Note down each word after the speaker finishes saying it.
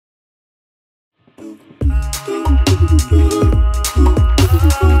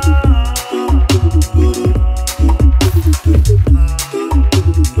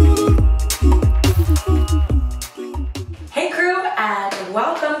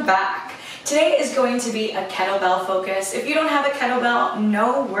Today is going to be a kettlebell focus. If you don't have a kettlebell,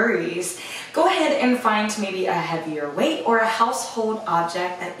 no worries. Go ahead and find maybe a heavier weight or a household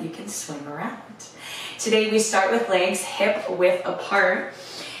object that you can swing around. Today we start with legs hip width apart,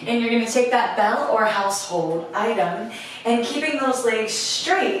 and you're going to take that bell or household item, and keeping those legs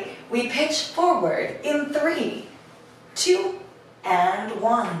straight, we pitch forward in 3, 2, and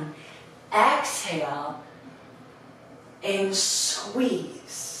 1. Exhale and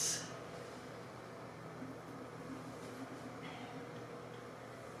squeeze.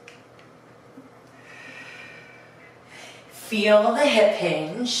 Feel the hip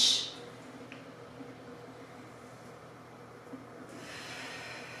hinge.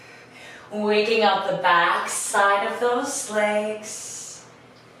 Waking up the back side of those legs.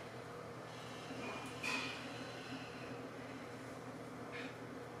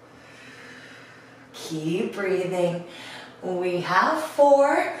 Keep breathing. We have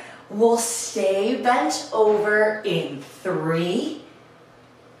 4. We'll stay bent over in 3,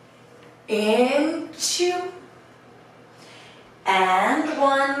 in 2, and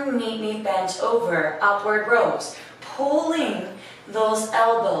 1. Meet bent over, upward rows. Pulling those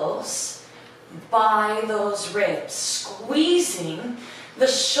elbows by those ribs, squeezing the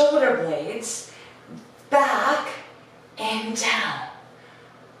shoulder blades back and down.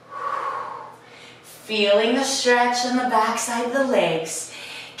 Feeling the stretch in the back side of the legs.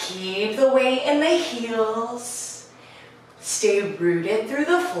 Keep the weight in the heels. Stay rooted through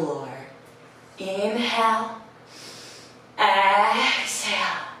the floor. Inhale. Exhale.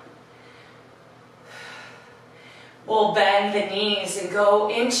 We'll bend the knees and go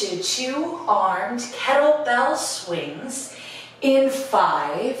into 2-armed kettlebell swings in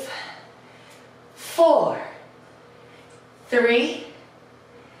 5, 4, 3,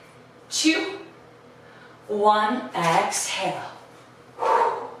 2, 1. Exhale.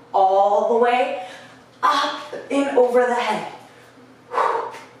 All the way up and over the head.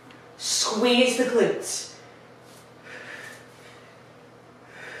 Squeeze the glutes.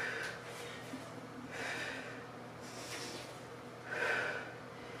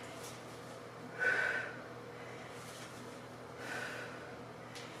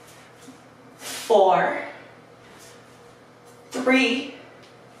 Four, 3,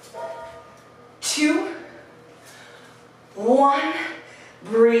 2, 1.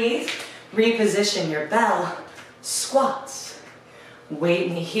 Breathe. Reposition your bell. Squats. Weight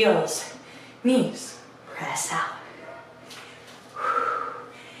in the heels. Knees. Press out.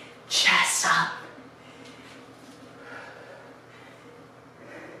 Chest up.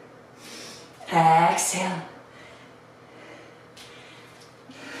 Exhale.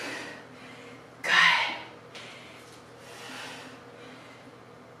 Good.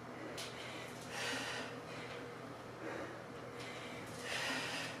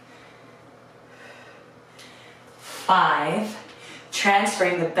 Five.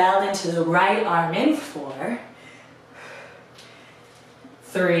 Transferring the bell into the right arm in 4,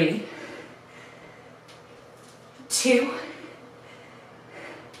 3, 2,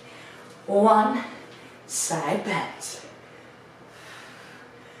 1. Side bends.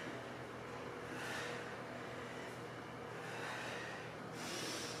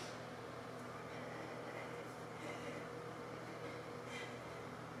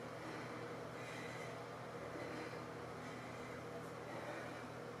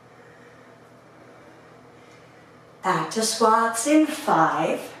 Back to squats in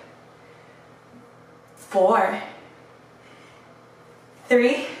 5, 4,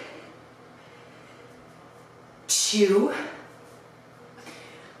 3, 2,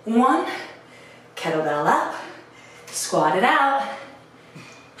 1. Kettlebell up, squat it out.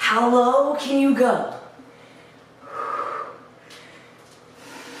 How low can you go?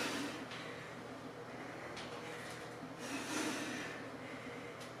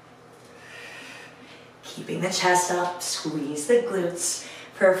 Keeping the chest up, squeeze the glutes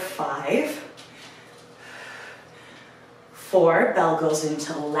for 5, 4. Bell goes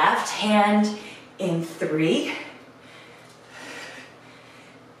into left hand in 3,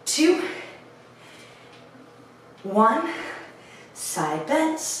 2, 1. Side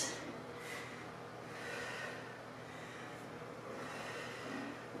bends.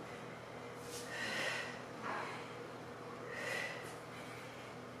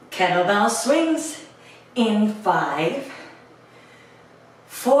 Kettlebell swings in 5,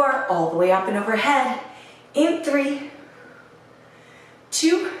 4. All the way up and overhead in 3,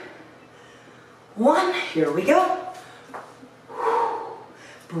 2, 1. Here we go.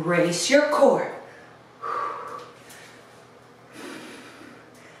 Brace your core.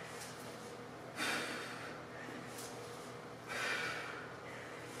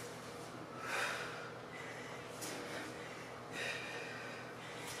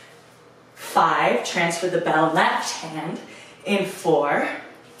 Five, transfer the bell left hand in 4,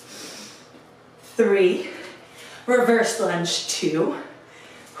 3, reverse lunge 2,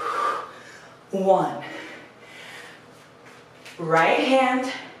 1. Right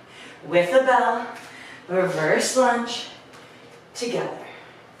hand with the bell, reverse lunge together.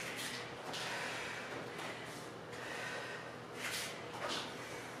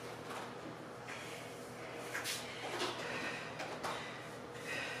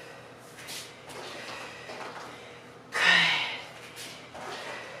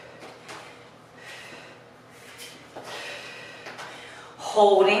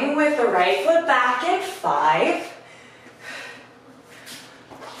 Holding with the right foot back in 5,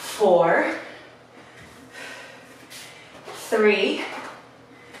 4, 3,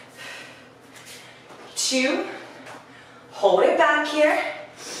 2, hold it back here,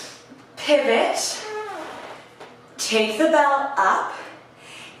 pivot, take the bell up,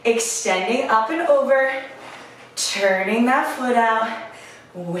 extending up and over, turning that foot out,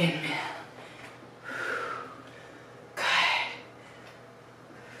 windmill.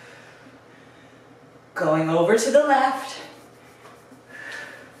 Going over to the left.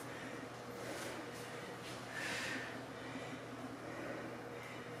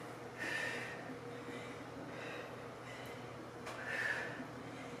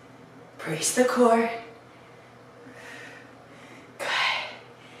 Brace the core. Good.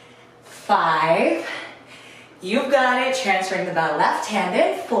 5. You've got it. Transferring the bell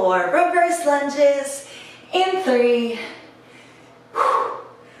left-handed. 4. Reverse lunges. In 3.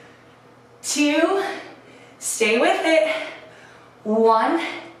 2. Stay with it. 1,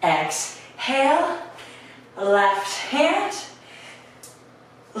 exhale, left hand,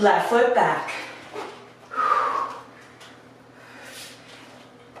 left foot back.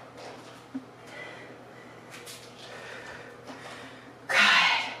 Good.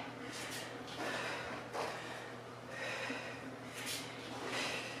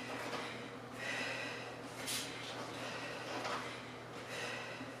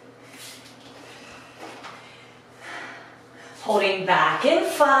 Holding back in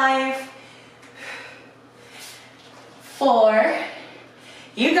 5, 4,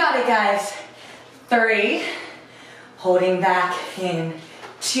 you got it guys, 3, holding back in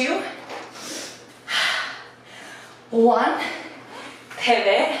 2, 1,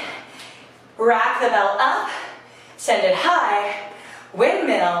 pivot, rack the bell up, send it high,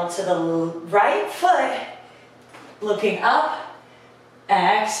 windmill to the right foot, looking up,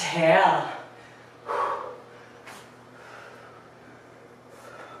 exhale.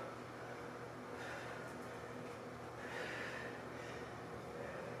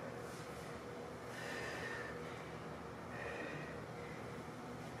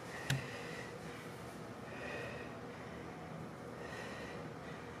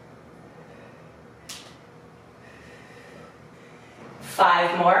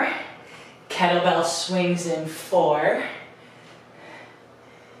 5 more. Kettlebell swings in 4,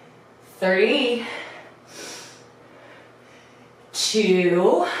 3,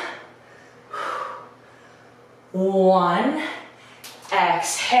 2, 1.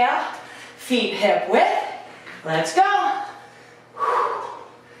 Exhale, feet hip width. Let's go.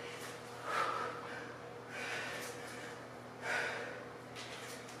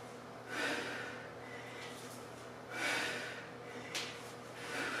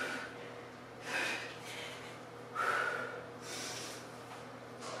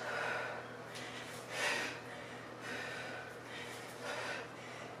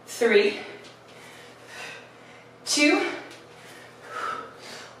 Three, 2,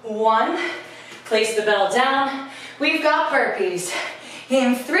 1. Place the bell down. We've got burpees.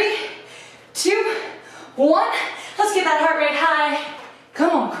 In 3, 2, 1. Let's get that heart rate high. Come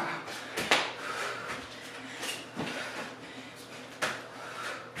on, girl.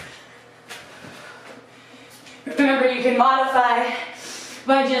 Remember, you can modify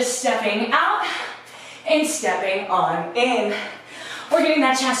by just stepping out and stepping on in. We're getting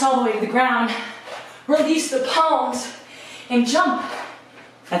that chest all the way to the ground. Release the palms and jump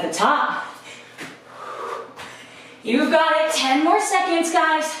at the top. You've got it. 10 more seconds,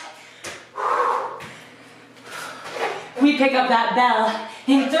 guys. We pick up that bell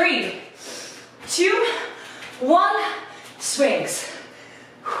in 3, 2, 1. Swings.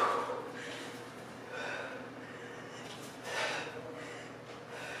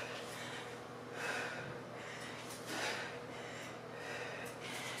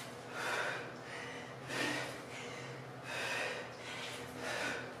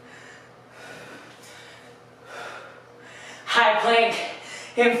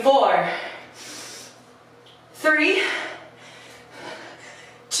 In 4, 3,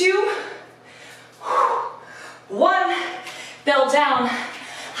 2, 1. Bell down,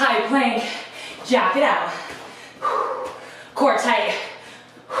 high plank, jack it out. Core tight.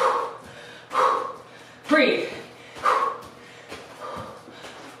 Breathe.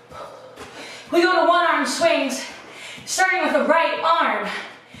 We go to one-arm swings, starting with the right arm.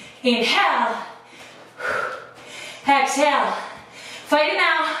 Inhale. Exhale. Fight it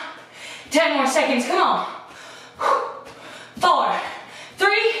now. 10 more seconds, come on. 4,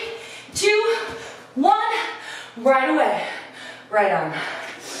 3, 2, 1. Right away. Right arm.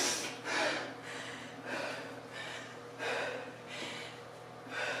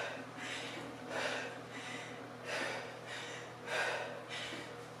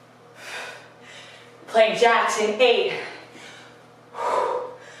 Plank jacks in 8.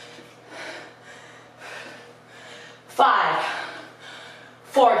 5,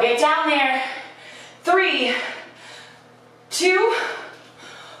 4, get down there. 3, 2,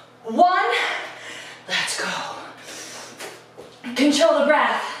 1. Let's go. Control the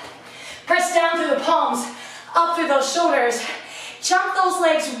breath. Press down through the palms, up through those shoulders. Jump those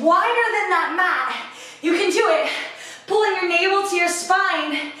legs wider than that mat. You can do it. Pulling your navel to your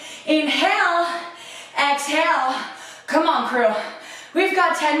spine. Inhale, exhale. Come on, crew. We've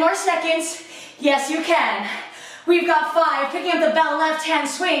got 10 more seconds. Yes, you can. We've got 5. Picking up the bell, left hand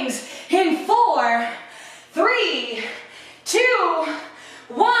swings. In 4, 3, 2,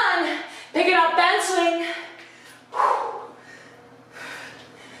 1. Pick it up, bend swing.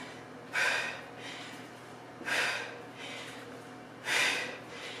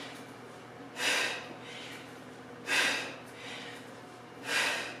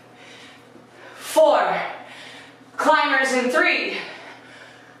 4. Climbers in 3,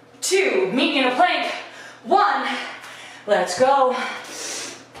 2. Meet in a plank. 1. Let's go.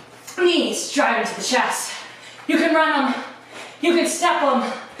 Knees drive into the chest. You can run them. You can step them.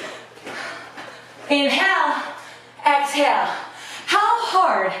 Inhale, exhale. How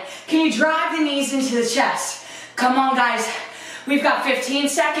hard can you drive the knees into the chest? Come on, guys. We've got 15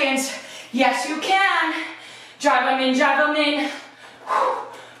 seconds. Yes, you can. Drive them in, drive them in.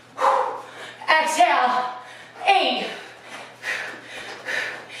 Exhale. 8,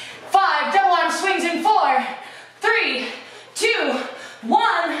 5, double arm swings in 4, 3, 2,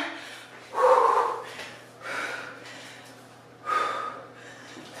 1.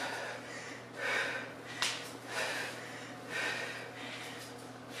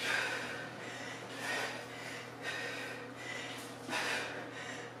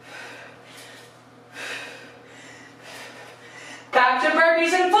 Back to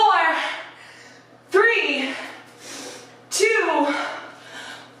burpees in 4, 3, 2,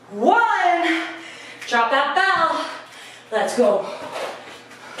 1. Drop that bell. Let's go.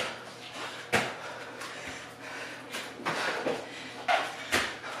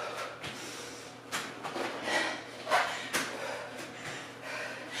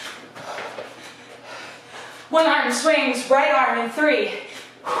 One arm swings, right arm in 3,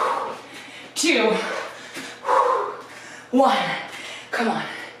 2, 1. Come on.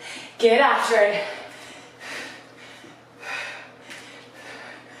 Get after it.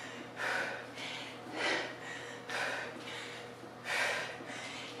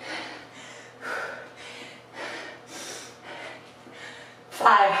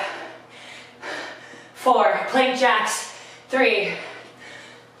 Five, 4, plank jacks. 3,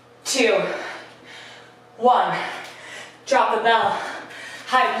 2, 1. Drop the bell.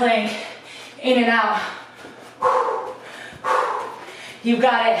 High plank. In and out. You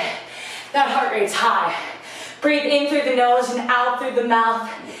got it. That heart rate's high. Breathe in through the nose and out through the mouth.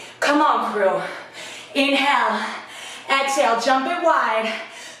 Come on, crew. Inhale. Exhale. Jump it wide.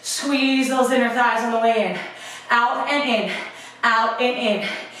 Squeeze those inner thighs on the way in. Out and in. Out and in.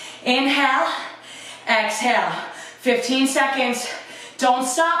 Inhale. Exhale. 15 seconds. Don't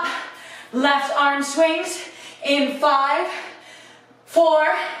stop. Left arm swings in 5,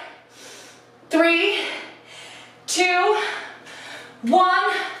 4, 3, 2,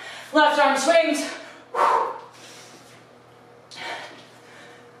 1. Left arm swings.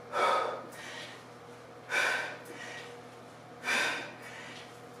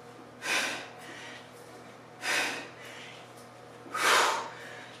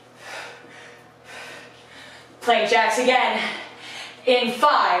 Plank jacks again. In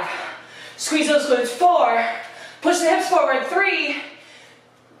 5. Squeeze those glutes. 4. Push the hips forward. 3,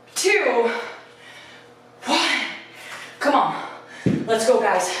 2, 1. Come on. Let's go,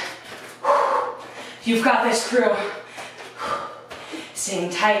 guys. You've got this, crew.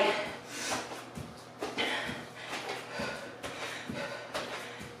 Staying tight.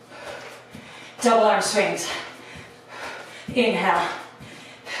 Double arm swings. Inhale.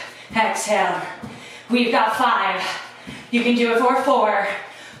 Exhale. We've got 5. You can do it for 4,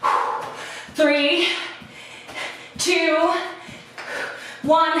 3, 2,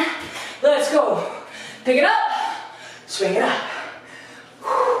 1. Let's go. Pick it up. Swing it up.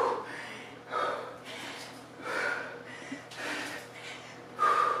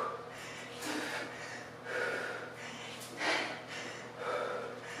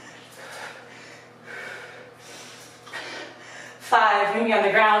 5, maybe on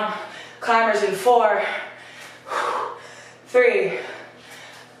the ground. Climbers in 4, 3,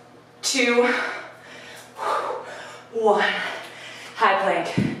 2, 1. High plank.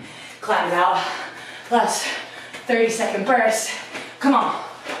 Climb it out. Last 30-second burst. Come on.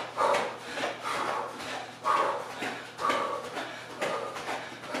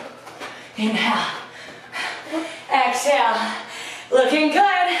 Inhale. Exhale. Looking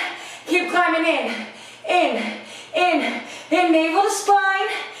good. Keep climbing in, navel to spine.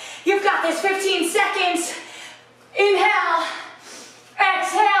 You've got this, 15 seconds. Inhale,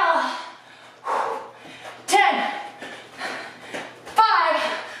 exhale. 10, 5,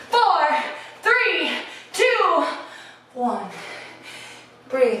 4, 3, 2, 1.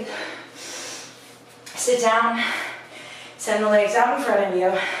 Breathe. Sit down. Send the legs out in front of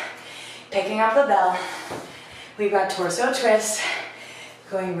you. Picking up the bell. We've got torso twist.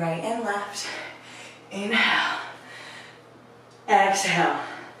 Going right and left. Inhale. Exhale.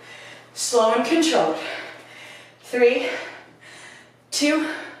 Slow and controlled. 3, 2,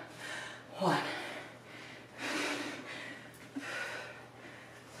 1.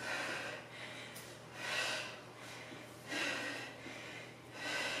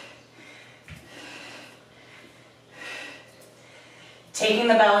 Taking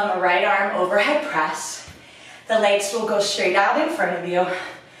the bell in the right arm, overhead press. The legs will go straight out in front of you.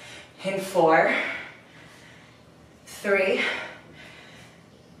 In 4, 3,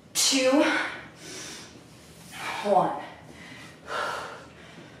 2, 1.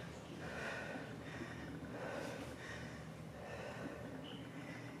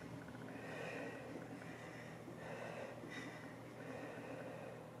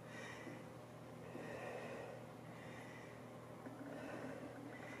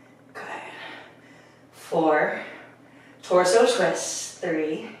 Good. 4, torso twists.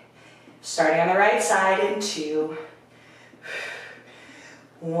 3, starting on the right side in 2,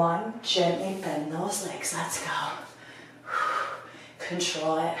 1, gently bend those legs, let's go.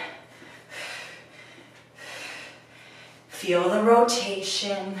 Control it. Feel the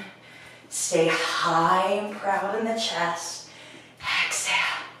rotation. Stay high and proud in the chest. Exhale.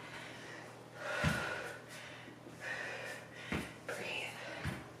 Breathe.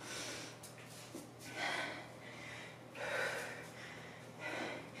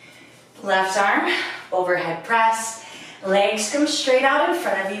 Left arm, overhead press. Legs come straight out in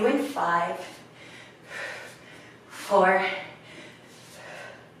front of you in 5, 4,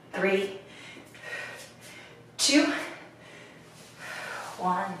 3, 2,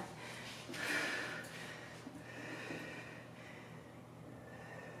 1.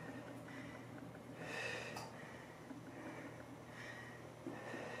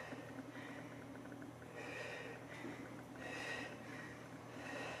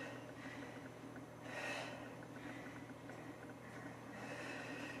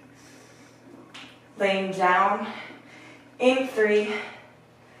 Laying down in 3,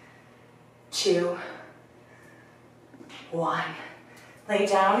 2, 1. Lay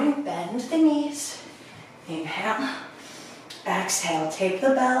down and bend the knees. Inhale. Exhale. Take the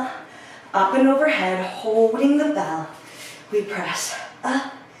bell up and overhead, holding the bell. We press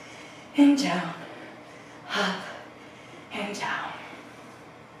up and down, up and down.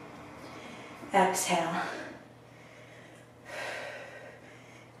 Exhale.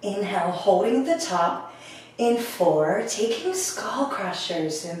 Inhale, holding the top in 4, taking skull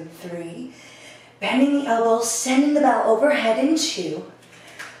crushers in 3, bending the elbows, sending the bell overhead in 2,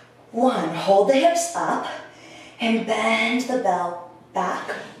 1. Hold the hips up and bend the bell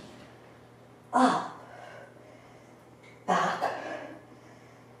back, up, back,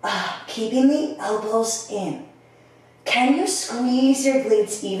 up, keeping the elbows in. Can you squeeze your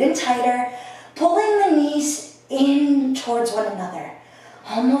glutes even tighter, pulling the knees in towards one another?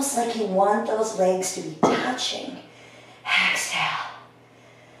 Almost like you want those legs to be touching. Exhale.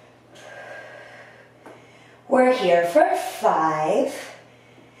 We're here for 5.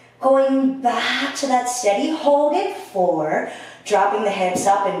 Going back to that steady hold in 4. Dropping the hips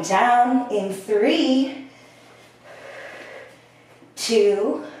up and down in 3,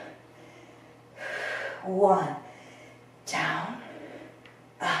 2, 1. Down,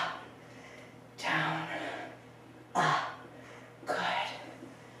 up,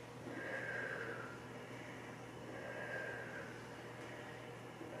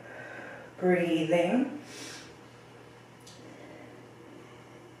 Breathing.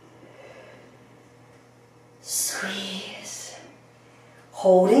 Squeeze.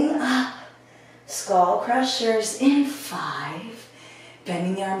 Holding up. Skull crushers in 5.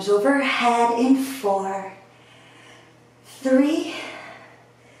 Bending the arms overhead in 4. 3,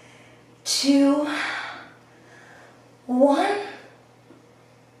 2, 1.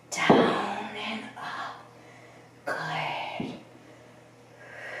 Down and up. Good.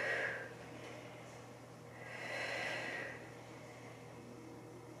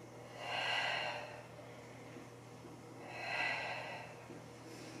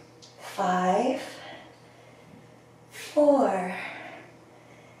 Five, 4,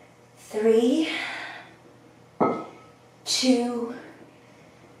 3, 2,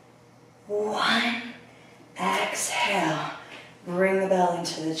 1. Exhale. Bring the belly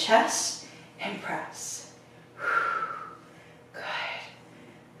into the chest and press. Good.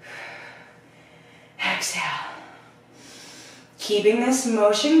 Exhale. Keeping this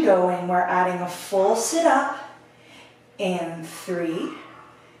motion going, we're adding a full sit up in 3,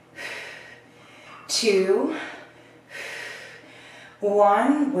 2,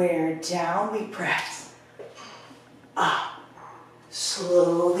 1. We're down, we press. Up.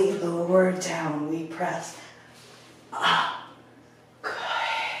 Slowly lower down, we press. Up. Good.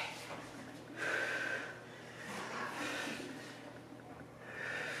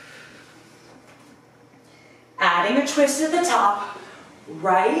 Adding a twist at the top,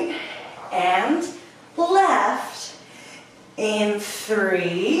 right and left in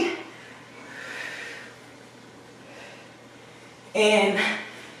 3, in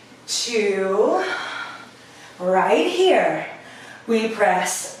 2, right here. We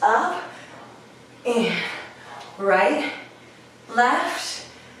press up, in, right, left,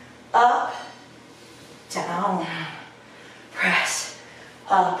 up, down. Press,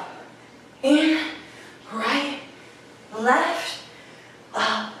 up, in, right, left,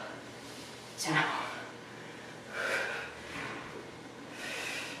 up, down.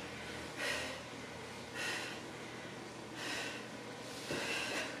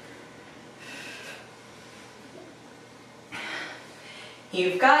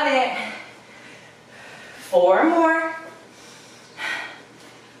 You've got it. 4 more.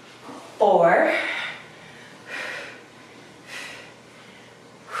 4.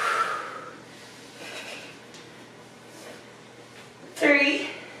 3.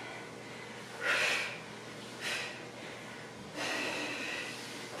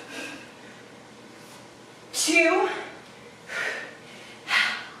 2.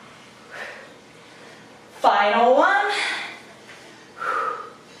 Final 1.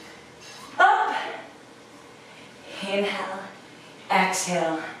 Inhale,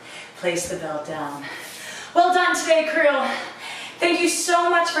 exhale, place the belt down. Well done today, crew. Thank you so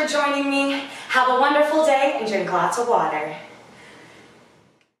much for joining me. Have a wonderful day and drink lots of water.